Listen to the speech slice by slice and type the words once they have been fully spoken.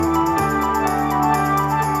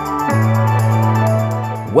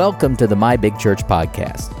Welcome to the My Big Church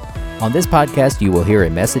podcast. On this podcast, you will hear a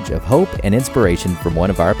message of hope and inspiration from one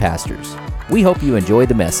of our pastors. We hope you enjoy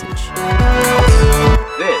the message.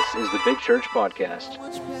 This is the Big Church Podcast.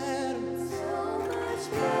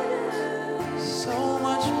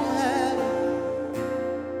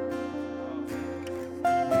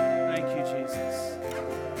 Thank you, Jesus.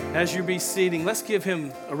 As you be seating, let's give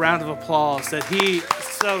him a round of applause that he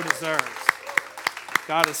so deserves.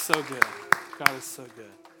 God is so good. God is so good.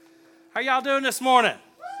 How y'all doing this morning?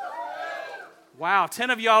 Wow, 10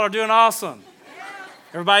 of y'all are doing awesome.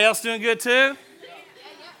 Everybody else doing good too?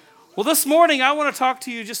 Well, this morning I want to talk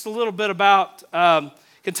to you just a little bit about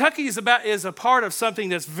Kentucky is a part of something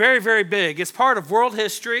that's very, very big. It's part of world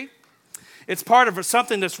history. It's part of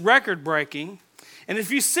something that's record-breaking. And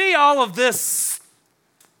if you see all of this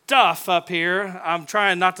stuff up here, I'm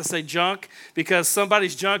trying not to say junk because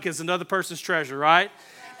somebody's junk is another person's treasure, right?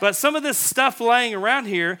 But some of this stuff laying around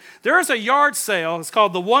here, there is a yard sale. It's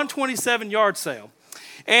called the 127 yard sale.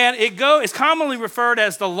 And it's commonly referred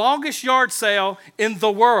as the longest yard sale in the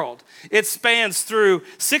world. It spans through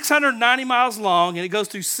 690 miles long, and it goes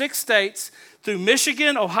through 6 states, through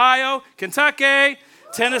Michigan, Ohio, Kentucky,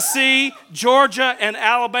 Tennessee, Georgia, and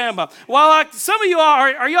Alabama. Well, some of you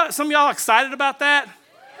are some of y'all excited about that? Yeah.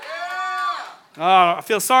 Oh, I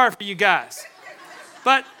feel sorry for you guys.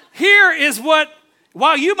 But here is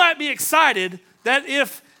while you might be excited that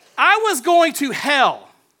if I was going to hell,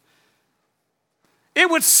 it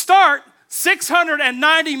would start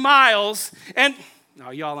 690 miles, and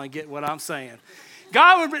y'all ain't getting what I'm saying.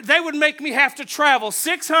 They would make me have to travel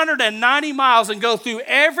 690 miles and go through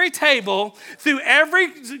every table, through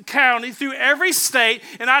every county, through every state,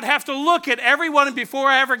 and I'd have to look at every one before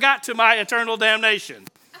I ever got to my eternal damnation.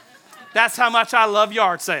 That's how much I love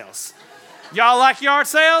yard sales. Y'all like yard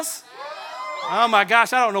sales? Oh my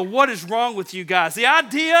gosh, I don't know what is wrong with you guys. The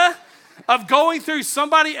idea of going through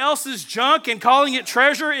somebody else's junk and calling it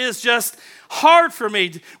treasure is just hard for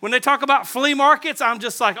me. When they talk about flea markets, I'm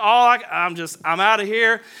just like, I'm out of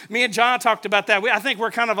here. Me and John talked about that. I think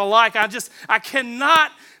we're kind of alike. I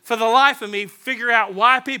cannot for the life of me figure out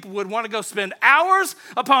why people would want to go spend hours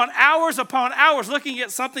upon hours upon hours looking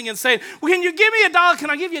at something and saying, well, can you give me $1?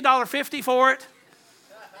 Can I give you $1.50 for it?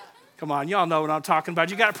 Come on, y'all know what I'm talking about.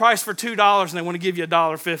 You got a price for $2 and they want to give you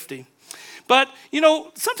 $1.50. But,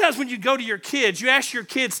 sometimes when you go to your kids, you ask your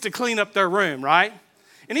kids to clean up their room, right?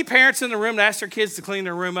 Any parents in the room that ask their kids to clean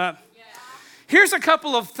their room up? Yeah. Here's a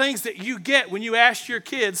couple of things that you get when you ask your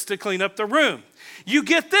kids to clean up the room. You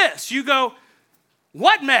get this. You go,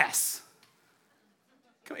 what mess?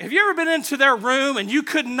 Have you ever been into their room and you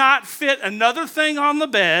could not fit another thing on the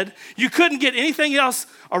bed? You couldn't get anything else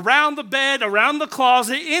around the bed, around the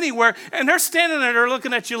closet, anywhere, and they're standing there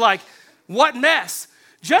looking at you like, what mess?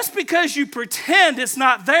 Just because you pretend it's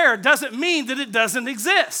not there doesn't mean that it doesn't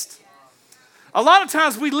exist. A lot of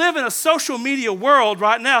times we live in a social media world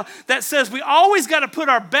right now that says we always got to put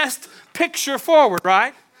our best picture forward,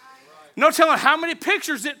 right? No telling how many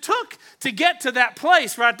pictures it took to get to that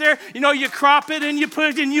place right there. You crop it and you put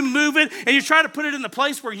it and you move it and you try to put it in the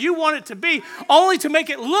place where you want it to be, only to make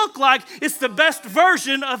it look like it's the best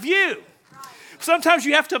version of you. Sometimes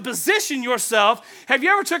you have to position yourself. Have you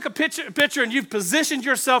ever took a picture and you've positioned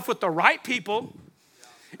yourself with the right people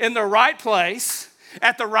in the right place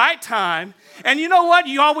at the right time? And you know what?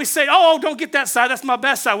 You always say, oh, don't get that side. That's my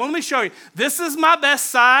best side. Well, let me show you. This is my best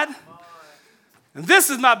side. And this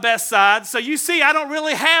is my best side. So you see, I don't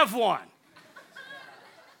really have one.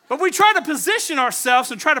 But we try to position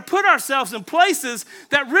ourselves and try to put ourselves in places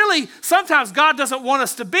that really sometimes God doesn't want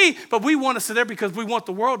us to be, but we want us to there because we want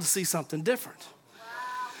the world to see something different. Wow.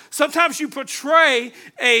 Sometimes you portray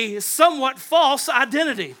a somewhat false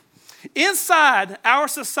identity. Inside our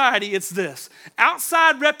society, it's this.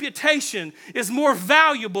 Outside reputation is more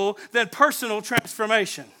valuable than personal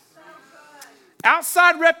transformation.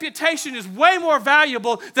 Outside reputation is way more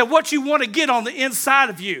valuable than what you want to get on the inside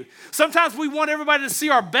of you. Sometimes we want everybody to see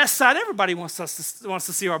our best side. Everybody wants to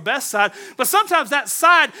see our best side. But sometimes that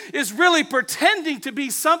side is really pretending to be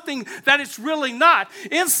something that it's really not.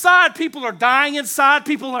 Inside, people are dying inside.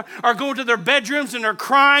 People are going to their bedrooms and they're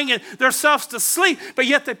crying and themselves to sleep. But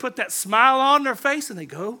yet they put that smile on their face and they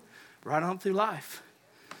go right on through life.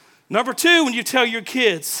 Number 2, when you tell your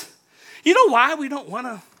kids, you know why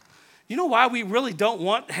we really don't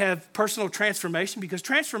want to have personal transformation? Because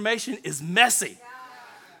transformation is messy.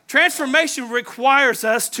 Transformation requires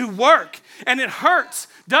us to work, and it hurts.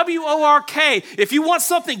 W-O-R-K. If you want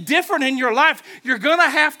something different in your life, you're going to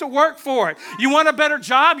have to work for it. You want a better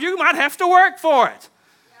job? You might have to work for it.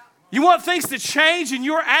 You want things to change and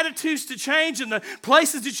your attitudes to change and the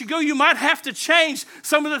places that you go, you might have to change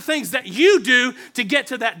some of the things that you do to get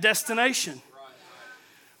to that destination.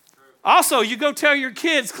 Also, you go tell your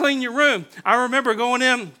kids, clean your room. I remember going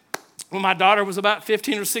in when my daughter was about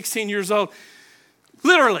 15 or 16 years old.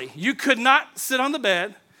 Literally, you could not sit on the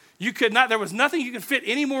bed. There was nothing you could fit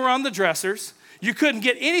anymore on the dressers. You couldn't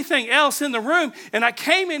get anything else in the room. And I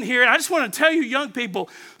came in here, and I just want to tell you young people,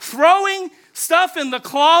 throwing stuff in the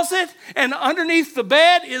closet and underneath the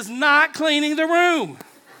bed is not cleaning the room.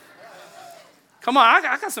 Come on,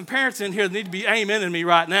 I got some parents in here that need to be amening me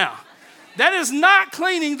right now. That is not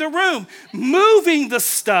cleaning the room. Moving the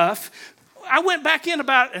stuff. I went back in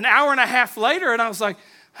about an hour and a half later, and I was like,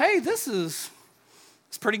 hey, it's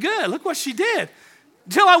pretty good. Look what she did.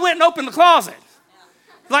 Until I went and opened the closet.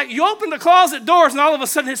 Like, you open the closet doors, and all of a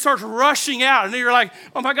sudden it starts rushing out. And you're like,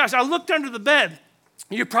 oh, my gosh, I looked under the bed.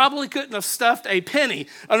 You probably couldn't have stuffed a penny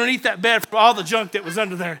underneath that bed for all the junk that was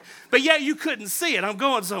under there. But yet you couldn't see it. I'm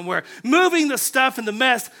going somewhere. Moving the stuff and the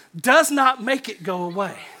mess does not make it go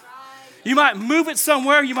away. You might move it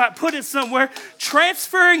somewhere. You might put it somewhere.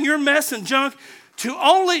 Transferring your mess and junk to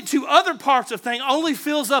other parts of things only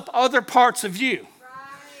fills up other parts of you.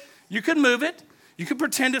 You can move it. You can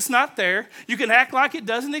pretend it's not there. You can act like it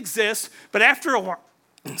doesn't exist. But after a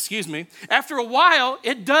while,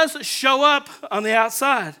 it does show up on the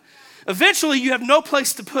outside. Eventually, you have no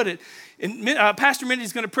place to put it. And Pastor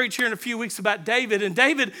Mindy's going to preach here in a few weeks about David. And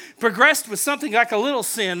David progressed with something like a little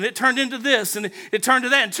sin. And it turned into this, and it turned to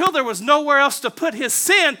that, until there was nowhere else to put his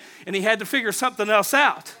sin, and he had to figure something else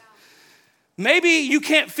out. Maybe you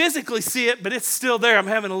can't physically see it, but it's still there. I'm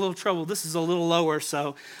having a little trouble. This is a little lower,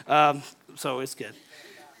 so it's good.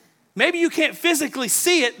 Maybe you can't physically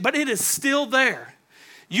see it, but it is still there.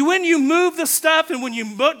 When you move the stuff and when you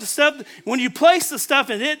place the stuff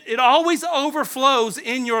in it always overflows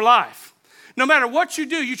in your life. No matter what you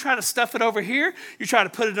do, you try to stuff it over here, you try to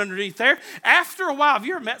put it underneath there. After a while, have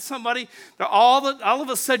you ever met somebody that all of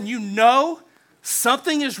a sudden you know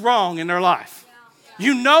something is wrong in their life?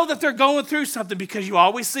 You know that they're going through something because you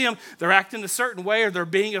always see them. They're acting a certain way or they're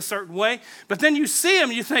being a certain way. But then you see them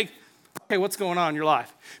and you think, okay, what's going on in your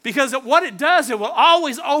life? Because what it does, it will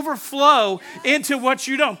always overflow into what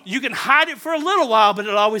you don't. You can hide it for a little while, but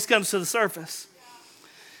it always comes to the surface.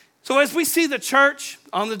 So as we see the church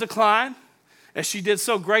on the decline, as she did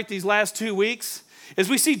so great these last 2 weeks, as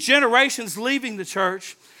we see generations leaving the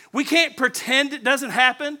church, we can't pretend it doesn't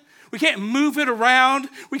happen. We can't move it around.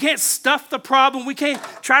 We can't stuff the problem. We can't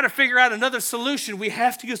try to figure out another solution. We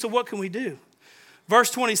have to go, so what can we do? Verse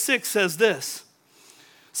 26 says this.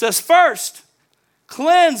 It says, first,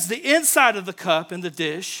 cleanse the inside of the cup and the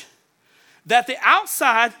dish, that the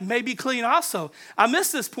outside may be clean also. I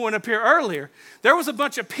missed this point up here earlier. There was a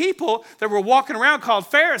bunch of people that were walking around called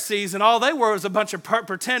Pharisees, and all they were was a bunch of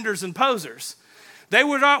pretenders and posers. They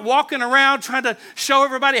were not walking around trying to show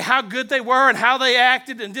everybody how good they were and how they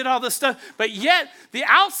acted and did all this stuff, but yet the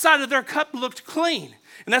outside of their cup looked clean.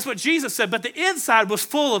 And that's what Jesus said, but the inside was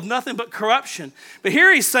full of nothing but corruption. But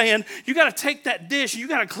here he's saying, you got to take that dish and you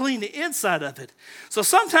got to clean the inside of it. So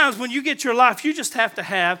sometimes when you get your life, you just have to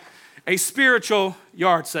have a spiritual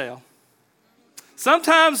yard sale.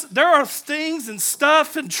 Sometimes there are things and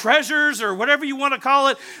stuff and treasures or whatever you want to call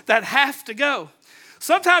it that have to go.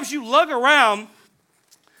 Sometimes you lug around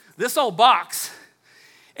this old box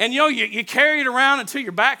and you carry it around until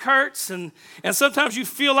your back hurts and sometimes you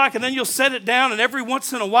feel like, and then you'll set it down and every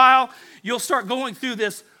once in a while you'll start going through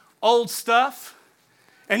this old stuff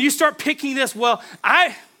and you start picking this. Well,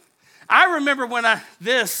 I remember when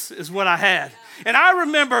this is what I had. And I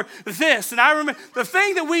remember this, and I remember the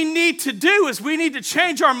thing that we need to do is we need to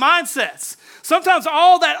change our mindsets. Sometimes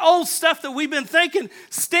all that old stuff that we've been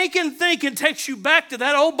stinking thinking takes you back to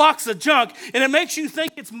that old box of junk, and it makes you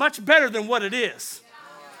think it's much better than what it is.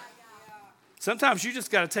 Sometimes you just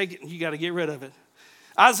got to take it and you got to get rid of it.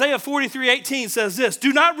 Isaiah 43:18 says this,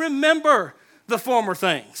 do not remember the former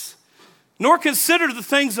things, nor consider the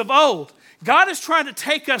things of old. God is trying to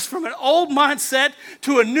take us from an old mindset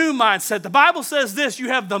to a new mindset. The Bible says this, you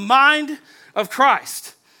have the mind of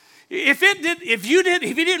Christ. If you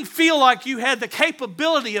didn't feel like you had the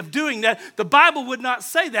capability of doing that, the Bible would not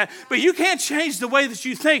say that. But you can't change the way that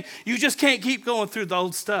you think. You just can't keep going through the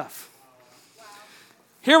old stuff.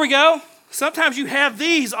 Here we go. Sometimes you have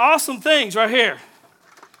these awesome things right here.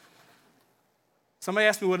 Somebody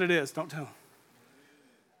asked me what it is. Don't tell them.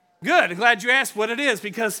 Good. I'm glad you asked what it is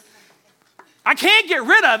because I can't get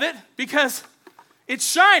rid of it because it's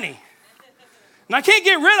shiny. And I can't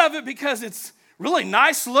get rid of it because it's really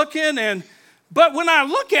nice looking. But when I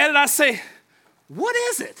look at it, I say, what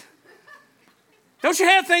is it? Don't you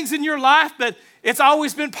have things in your life that it's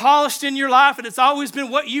always been polished in your life and it's always been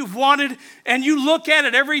what you've wanted, and you look at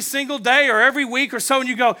it every single day or every week or so and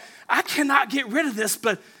you go, I cannot get rid of this,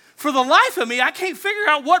 but for the life of me, I can't figure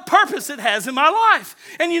out what purpose it has in my life.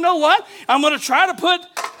 And you know what? I'm going to try to put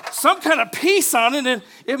some kind of piece on it, and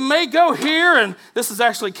it may go here, and this is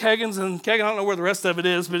actually Kegan's, and Kegan, I don't know where the rest of it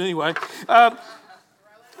is, but anyway.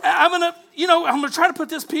 I'm going to try to put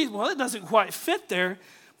this piece, well, it doesn't quite fit there,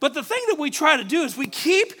 but the thing that we try to do is we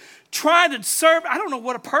keep trying to serve, I don't know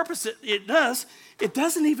what a purpose it does, it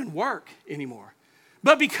doesn't even work anymore.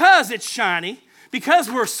 But because it's shiny,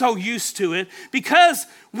 because we're so used to it, because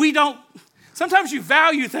we don't, sometimes you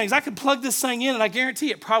value things. I could plug this thing in and I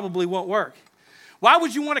guarantee it probably won't work. Why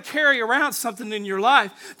would you want to carry around something in your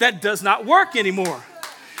life that does not work anymore?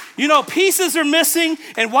 You know, pieces are missing,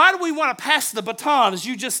 and why do we want to pass the baton, as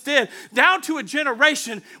you just did, down to a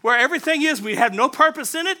generation where everything is, we have no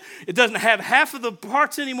purpose in it, it doesn't have half of the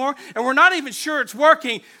parts anymore, and we're not even sure it's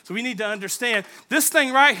working, so we need to understand this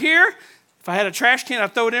thing right here. If I had a trash can,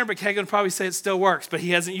 I'd throw it in, but Kegan would probably say it still works, but he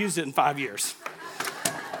hasn't used it in 5 years.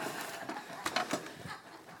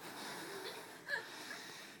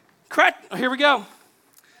 Correct? Here we go.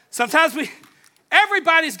 Sometimes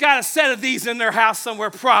everybody's got a set of these in their house somewhere,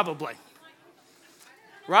 probably.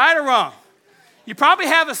 Right or wrong? You probably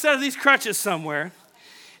have a set of these crutches somewhere,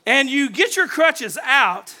 and you get your crutches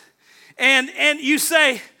out, and you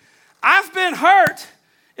say, I've been hurt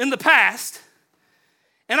in the past,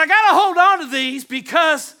 and I got to hold on to these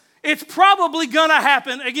because it's probably going to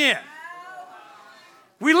happen again.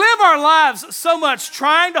 We live our lives so much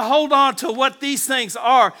trying to hold on to what these things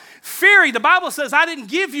are. Fearing, the Bible says, I didn't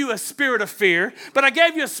give you a spirit of fear, but I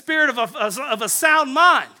gave you a spirit of a sound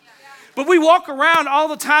mind. But we walk around all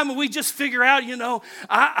the time and we just figure out,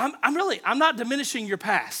 I'm not diminishing your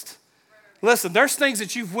past. Listen, there's things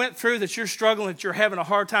that you've went through that you're struggling, that you're having a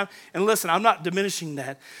hard time. And listen, I'm not diminishing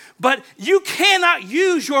that. But you cannot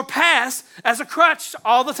use your past as a crutch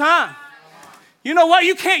all the time. You know what?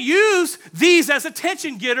 You can't use these as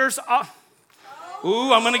attention getters.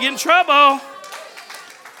 Ooh, I'm going to get in trouble.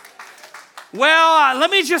 Well, let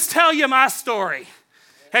me just tell you my story.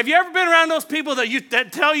 Have you ever been around those people that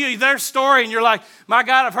tell you their story and you're like, my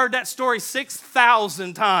God, I've heard that story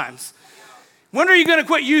 6,000 times. When are you going to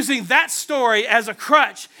quit using that story as a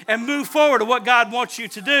crutch and move forward to what God wants you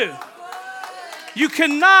to do? You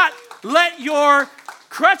cannot let your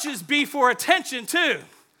crutches be for attention too.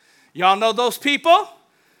 Y'all know those people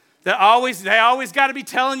that they always got to be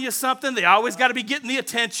telling you something. They always got to be getting the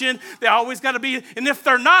attention. They always got to be, and if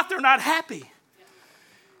they're not happy.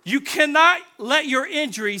 You cannot let your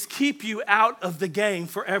injuries keep you out of the game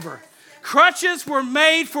forever. Crutches were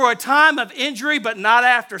made for a time of injury, but not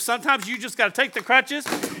after. Sometimes you just got to take the crutches,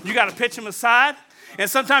 you got to pitch them aside, and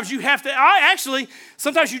sometimes you have to,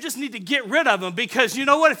 sometimes you just need to get rid of them because you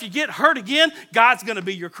know what? If you get hurt again, God's going to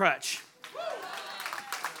be your crutch.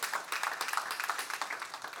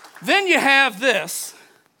 Then you have this.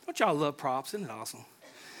 Don't y'all love props? Isn't it awesome?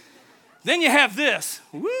 Then you have this.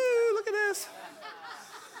 Woo, look at this.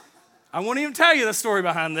 I won't even tell you the story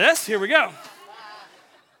behind this. Here we go.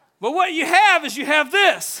 But what you have is you have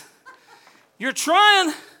this. You're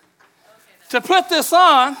trying to put this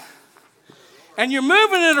on, and you're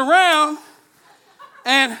moving it around,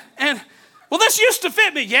 and well, this used to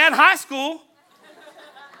fit me. Yeah, in high school,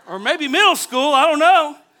 or maybe middle school, I don't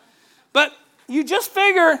know. But you just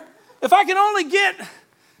figure, if I can only get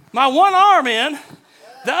my one arm in,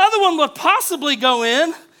 the other one would possibly go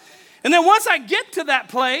in, and then once I get to that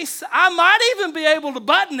place, I might even be able to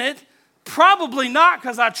button it. Probably not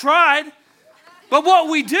because I tried. But what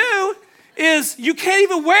we do is you can't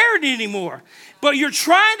even wear it anymore. But you're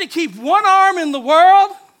trying to keep one arm in the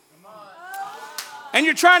world, and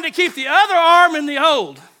you're trying to keep the other arm in the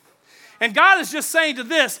old. And God is just saying to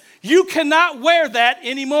this, you cannot wear that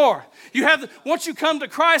anymore. Once you come to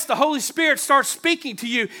Christ, the Holy Spirit starts speaking to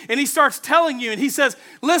you, and he starts telling you, and he says,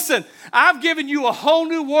 listen, I've given you a whole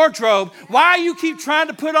new wardrobe. Why you keep trying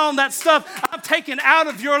to put on that stuff I've taken out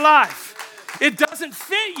of your life? It doesn't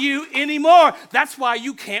fit you anymore. That's why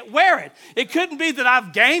you can't wear it. It couldn't be that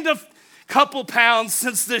I've gained a couple pounds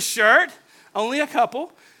since this shirt, only a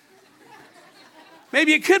couple.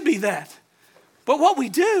 Maybe it could be that. But what we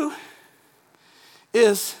do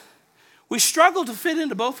is we struggle to fit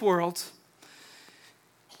into both worlds,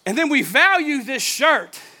 and then we value this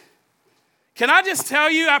shirt. Can I just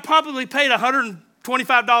tell you, I probably paid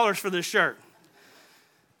 $125 for this shirt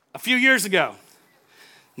a few years ago.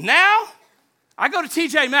 Now, I go to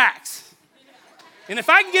TJ Maxx, and if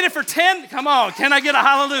I can get it for $10, come on, can I get a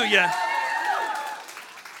hallelujah?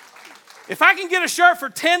 If I can get a shirt for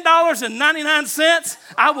 $10.99,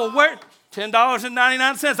 I will wear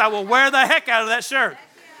 $10.99. I will wear the heck out of that shirt.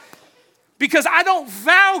 Because I don't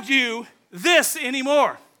value this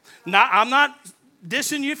anymore. Now, I'm not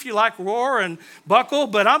dissing you if you like Roar and Buckle,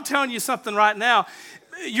 but I'm telling you something right now.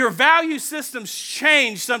 Your value systems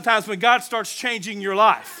change sometimes when God starts changing your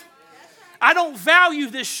life. I don't value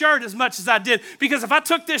this shirt as much as I did, because if I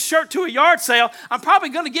took this shirt to a yard sale, I'm probably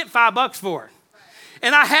going to get $5 for it.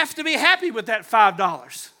 And I have to be happy with that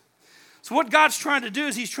 $5. So what God's trying to do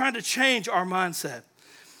is he's trying to change our mindset.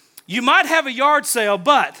 You might have a yard sale,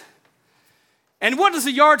 and what does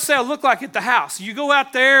a yard sale look like at the house? You go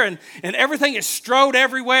out there and everything is strode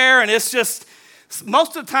everywhere, and it's just,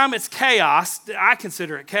 most of the time it's chaos. I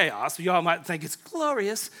consider it chaos. Y'all might think it's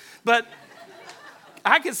glorious, but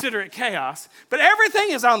I consider it chaos. But everything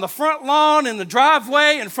is on the front lawn, in the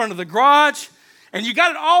driveway, in front of the garage, and you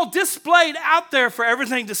got it all displayed out there for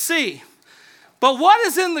everything to see. But what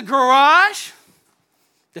is in the garage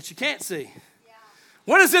that you can't see?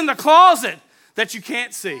 What is in the closet that you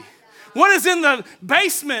can't see? What is in the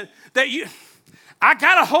basement that I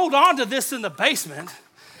got to hold on to this in the basement,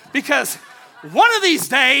 because one of these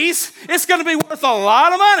days it's going to be worth a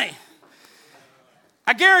lot of money.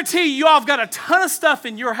 I guarantee you all have got a ton of stuff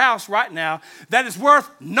in your house right now that is worth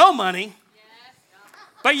no money,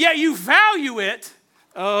 but yet you value it.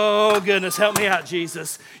 Oh, goodness, help me out,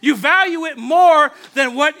 Jesus. You value it more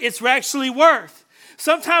than what it's actually worth.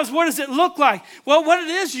 Sometimes what does it look like? Well, what it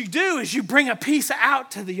is you do is you bring a piece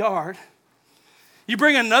out to the yard. You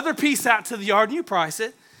bring another piece out to the yard and you price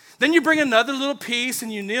it. Then you bring another little piece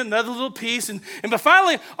and you need another little piece. But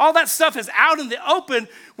finally, all that stuff is out in the open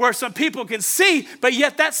where some people can see, but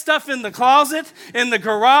yet that stuff in the closet, in the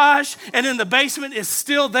garage, and in the basement is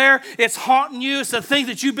still there. It's haunting you. It's the thing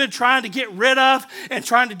that you've been trying to get rid of and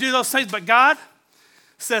trying to do those things. But God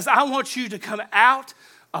says, I want you to come out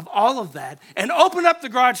of all of that and open up the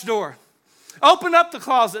garage door. Open up the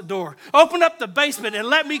closet door. Open up the basement and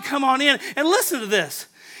let me come on in. And listen to this.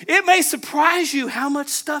 It may surprise you how much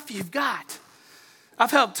stuff you've got. I've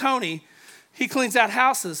helped Tony. He cleans out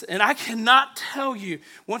houses, and I cannot tell you.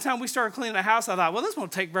 One time we started cleaning a house, I thought, well, this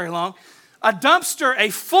won't take very long. A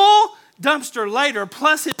full dumpster later,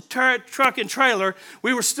 plus his truck and trailer,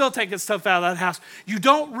 we were still taking stuff out of that house. You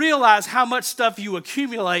don't realize how much stuff you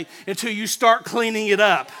accumulate until you start cleaning it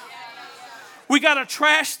up. We got to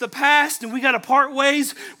trash the past, and we got to part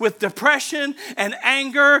ways with depression and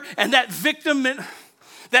anger and that victim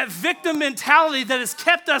mentality that has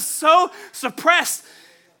kept us so suppressed.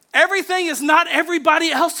 Everything is not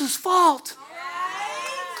everybody else's fault.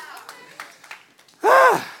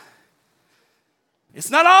 It's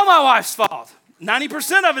not all my wife's fault.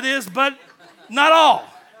 90% of it is, but not all.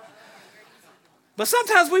 But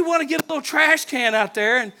sometimes we want to get a little trash can out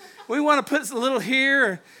there, and we want to put a little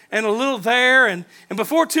here and a little there, and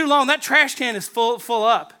before too long, that trash can is full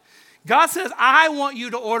up. God says, I want you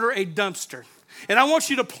to order a dumpster. And I want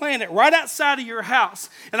you to plant it right outside of your house.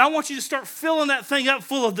 And I want you to start filling that thing up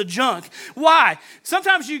full of the junk. Why?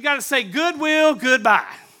 Sometimes you got to say Goodwill,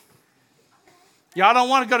 goodbye. Y'all don't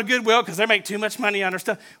want to go to Goodwill because they make too much money on their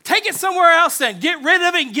stuff. Take it somewhere else then. Get rid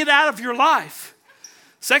of it and get out of your life.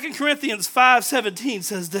 2 Corinthians 5:17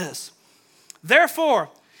 says this. Therefore,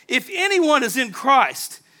 if anyone is in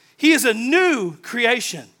Christ, he is a new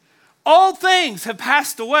creation. All things have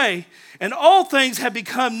passed away and all things have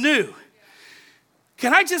become new.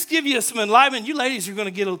 Can I just give you some enlightenment? You ladies are going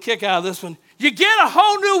to get a kick out of this one. You get a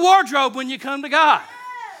whole new wardrobe when you come to God.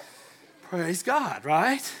 Praise God,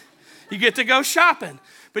 right? You get to go shopping.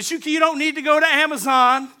 But you don't need to go to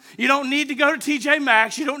Amazon. You don't need to go to TJ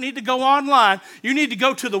Maxx. You don't need to go online. You need to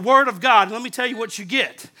go to the Word of God. And let me tell you what you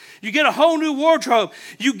get. You get a whole new wardrobe.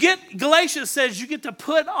 Galatians says you get to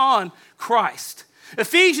put on Christ.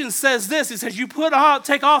 Ephesians says this. It says you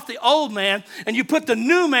take off the old man and you put the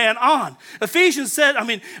new man on.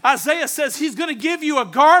 Isaiah says he's going to give you a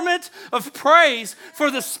garment of praise for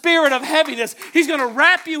the spirit of heaviness. He's going to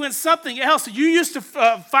wrap you in something else. You used to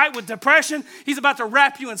fight with depression. He's about to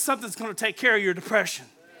wrap you in something that's going to take care of your depression.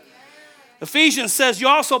 Ephesians says you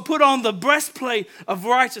also put on the breastplate of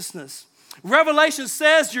righteousness. Revelation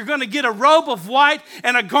says you're going to get a robe of white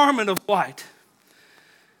and a garment of white.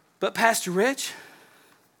 But Pastor Rich,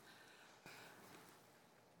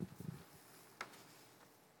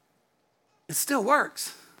 it still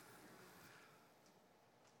works.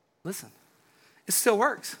 Listen, it still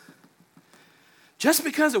works. Just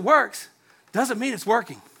because it works doesn't mean it's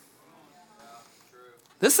working.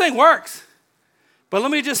 This thing works. But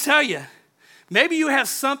let me just tell you, maybe you have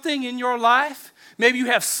something in your life Maybe you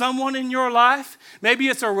have someone in your life. Maybe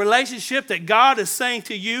it's a relationship that God is saying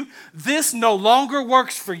to you, this no longer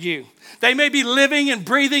works for you. They may be living and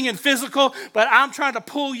breathing and physical, but I'm trying to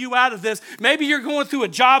pull you out of this. Maybe you're going through a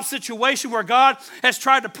job situation where God has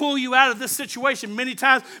tried to pull you out of this situation many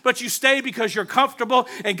times, but you stay because you're comfortable,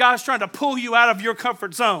 and God's trying to pull you out of your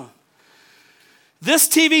comfort zone. This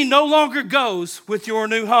TV no longer goes with your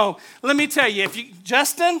new home. Let me tell you,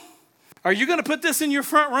 Justin, are you going to put this in your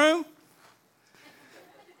front room?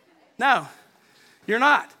 No, you're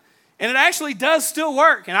not. And it actually does still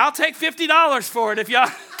work, and I'll take $50 for it if y'all.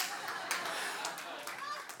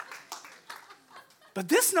 But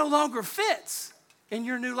this no longer fits in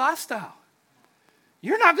your new lifestyle.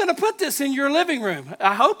 You're not going to put this in your living room.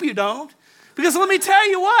 I hope you don't. Because let me tell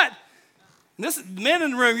you what. This men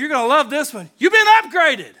in the room, you're going to love this one. You've been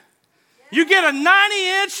upgraded. You get a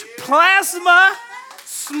 90-inch plasma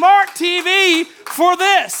smart TV for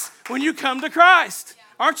this when you come to Christ.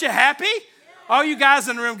 Aren't you happy? All you guys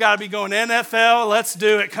in the room got to be going, NFL, let's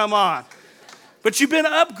do it, come on. But you've been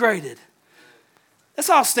upgraded. Let's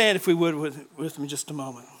all stand, if we would, with me just a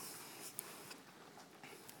moment.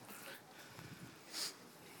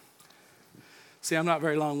 See, I'm not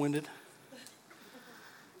very long-winded.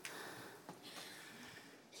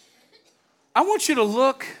 I want you to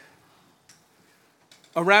look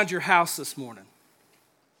around your house this morning.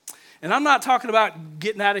 And I'm not talking about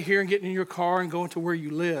getting out of here and getting in your car and going to where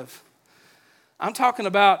you live. I'm talking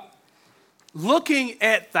about looking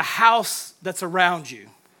at the house that's around you.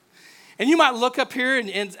 And you might look up here,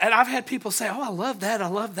 and I've had people say, oh, I love that, I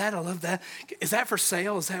love that, I love that. Is that for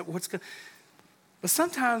sale? Is that what's good? But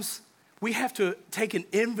sometimes we have to take an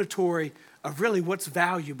inventory of really what's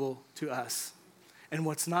valuable to us and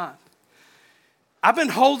what's not. I've been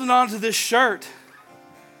holding on to this shirt.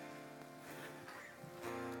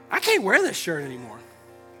 I can't wear this shirt anymore.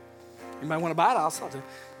 You might want to buy it, I'll sell it.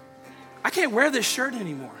 I can't wear this shirt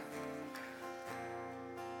anymore.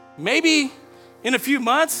 Maybe in a few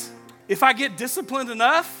months, if I get disciplined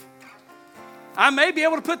enough, I may be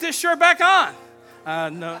able to put this shirt back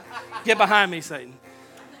on. No, get behind me, Satan.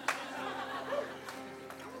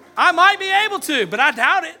 I might be able to, but I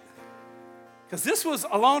doubt it. Because this was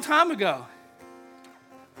a long time ago.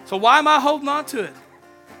 So why am I holding on to it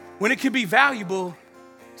when it could be valuable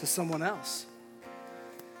to someone else?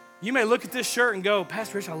 You may look at this shirt and go,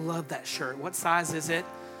 Pastor Rich, I love that shirt. What size is it?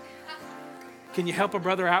 Can you help a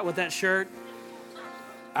brother out with that shirt?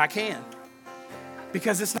 I can.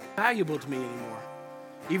 Because it's not valuable to me anymore.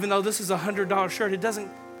 Even though this is a $100 shirt,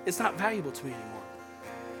 it's not valuable to me anymore.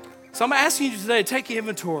 So I'm asking you today to take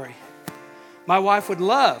inventory. My wife would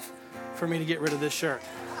love for me to get rid of this shirt.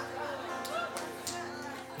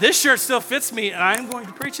 This shirt still fits me, and I am going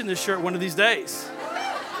to preach in this shirt one of these days.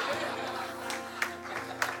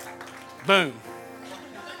 Boom.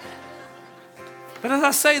 But as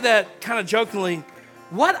I say that kind of jokingly,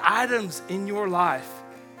 what items in your life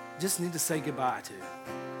just need to say goodbye to?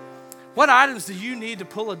 What items do you need to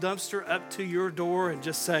pull a dumpster up to your door and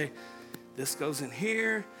just say, this goes in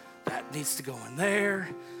here, that needs to go in there.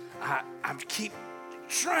 I keep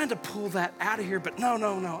trying to pull that out of here, but no,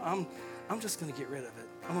 I'm just going to get rid of it.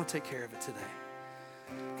 I'm going to take care of it today.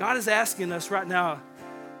 God is asking us right now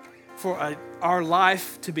for our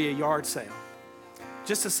life to be a yard sale.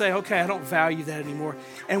 Just to say, okay, I don't value that anymore.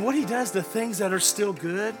 And what he does, the things that are still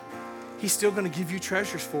good, he's still going to give you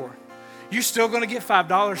treasures for. You're still going to get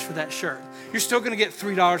 $5 for that shirt. You're still going to get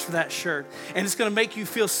 $3 for that shirt. And it's going to make you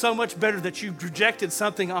feel so much better that you projected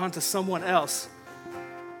something onto someone else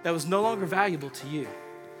that was no longer valuable to you.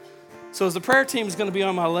 So as the prayer team is going to be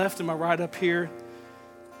on my left and my right up here,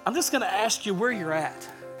 I'm just going to ask you where you're at.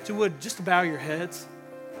 If you would, just to bow your heads.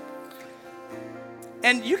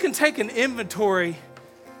 And you can take an inventory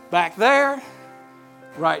back there,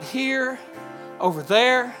 right here, over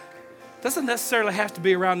there. Doesn't necessarily have to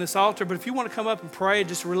be around this altar, but if you want to come up and pray and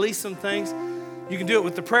just release some things, you can do it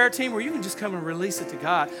with the prayer team, or you can just come and release it to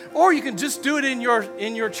God. Or you can just do it in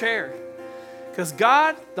your chair. Because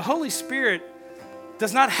God, the Holy Spirit,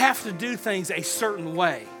 does not have to do things a certain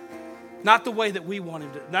way. Not the way that we want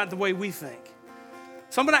him to, not the way we think.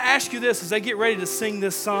 So I'm going to ask you this as they get ready to sing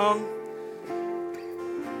this song.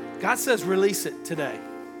 God says release it today.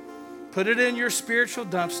 Put it in your spiritual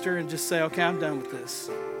dumpster and just say, okay, I'm done with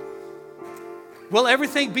this. Will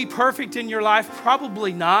everything be perfect in your life?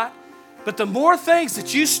 Probably not. But the more things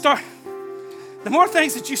that you start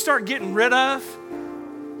getting rid of,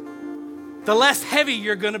 the less heavy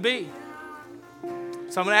you're going to be.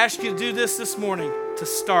 So I'm going to ask you to do this morning to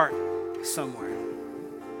start somewhere.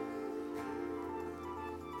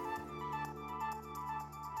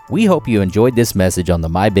 We hope you enjoyed this message on the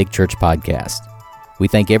My Big Church podcast. We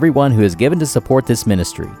thank everyone who has given to support this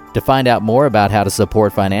ministry. To find out more about how to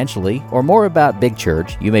support financially or more about Big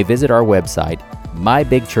Church, you may visit our website,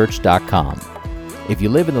 mybigchurch.com. If you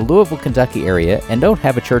live in the Louisville, Kentucky area and don't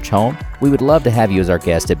have a church home, we would love to have you as our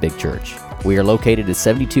guest at Big Church. We are located at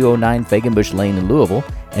 7209 Fagenbush Lane in Louisville,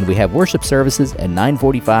 and we have worship services at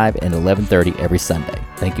 9:45 and 11:30 every Sunday.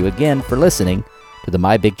 Thank you again for listening to the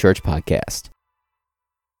My Big Church podcast.